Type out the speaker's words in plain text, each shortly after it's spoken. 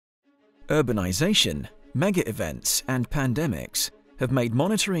Urbanization, mega events, and pandemics have made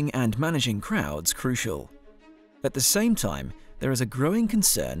monitoring and managing crowds crucial. At the same time, there is a growing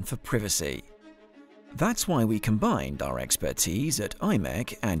concern for privacy. That's why we combined our expertise at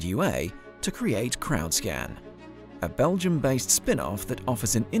IMEC and UA to create CrowdScan, a Belgium-based spin-off that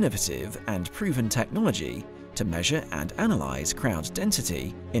offers an innovative and proven technology to measure and analyze crowd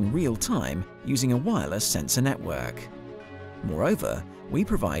density in real time using a wireless sensor network. Moreover, we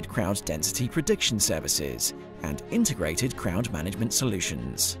provide crowd density prediction services and integrated crowd management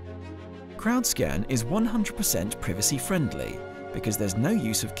solutions. CrowdScan is 100% privacy-friendly because there's no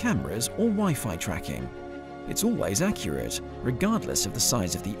use of cameras or Wi-Fi tracking. It's always accurate, regardless of the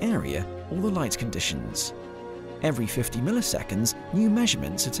size of the area or the light conditions. Every 50 milliseconds, new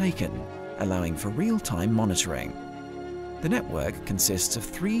measurements are taken, allowing for real-time monitoring. The network consists of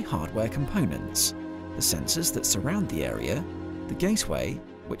 3 hardware components: the sensors that surround the area, the gateway,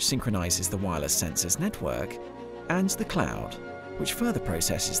 which synchronizes the wireless sensors network, and the cloud, which further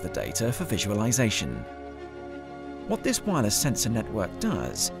processes the data for visualization. What this wireless sensor network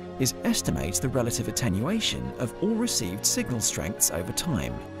does is estimate the relative attenuation of all received signal strengths over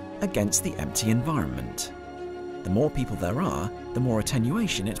time against the empty environment. The more people there are, the more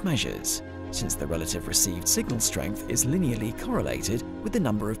attenuation it measures, since the relative received signal strength is linearly correlated with the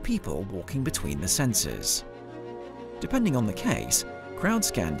number of people walking between the sensors. Depending on the case,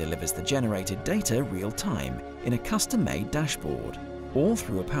 CrowdScan delivers the generated data real-time in a custom-made dashboard, or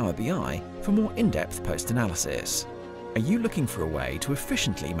through a Power BI for more in-depth post-analysis. Are you looking for a way to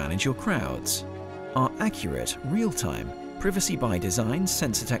efficiently manage your crowds? Our accurate, real-time, privacy-by-design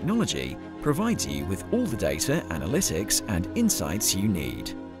sensor technology provides you with all the data, analytics, and insights you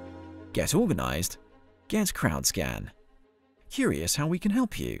need. Get organized, get CrowdScan. Curious how we can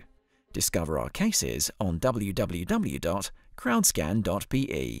help you? Discover our cases on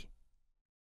www.crowdscan.be.